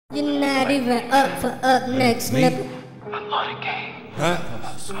You're not even up for up next, nigga. I love the game. Huh?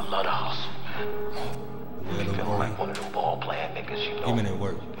 I love the hustle, man. You feel like one of them ball playing niggas, you know. Give me that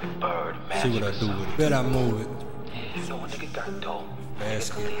work. Bird, See magic, what I do with it. or Bet I move it. something. You know, a nigga got dope.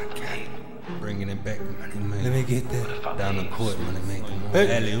 Basket. Nigga Bringing it back, money man. Let me get that. Down the court, money man.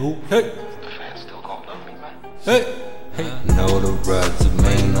 Hey. Alley-oop. Hey, The fans still gon' love me, man. hey. Know the rides of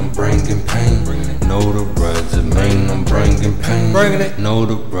Maine, I'm bringing pain. Know the rides of Maine, I'm bringing pain. Bringing it. Know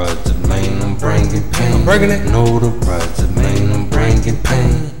the rides of Maine, I'm bringing pain. I'm bringing it. Know the rides of Maine, I'm bringing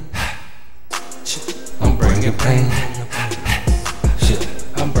pain. I'm bringing pain. Shit,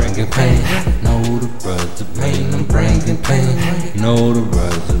 I'm bringing pain. Know the rides of Maine, I'm bringing pain. Know the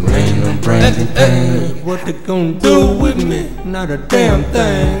rides of Maine, I'm bringing pain. What they gon' do with me? Not a damn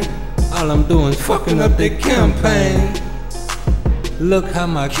thing. All I'm doing is fucking up their campaign. Look how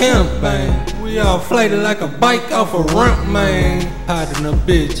my campaign. We all flighted like a bike off a ramp, man. Hiding a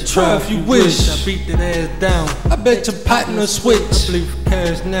bitch. Try if you wish. I beat that ass down. I bet your partner switch. I bleed for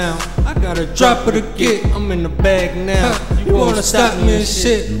cash now. I got a drop of the get. I'm in the bag now. You wanna stop me and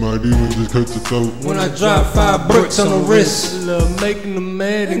shit? You might even just cut your throat. When I drop 5 bricks on the wrist, love making them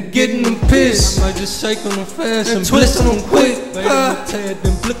mad and getting them pissed. I might just shake on them fast and twist on them quick. Tad,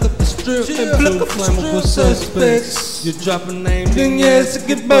 then blick up the strip and blick up flammable suspects. You drop a name, then yes, it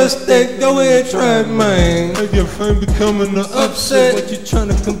get busted. Go ahead, try it, man. Make your fame becoming the Upset, what you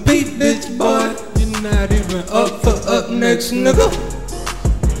tryna compete, bitch, boy? You're not even up for up next, nigga.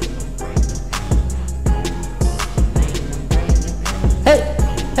 Hey,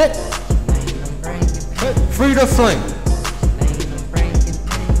 hey, free the flame.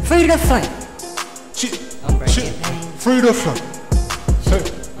 Free the flame. shit. Free the flame. Hey,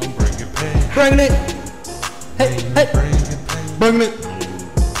 I'm bringing pain. Bringing it. Hey, hey, Bringing it.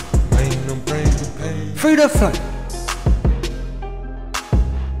 Maine, I'm bringing pain. free the flame.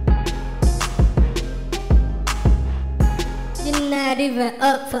 You're not even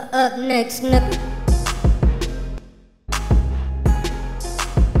up for up next, nigga.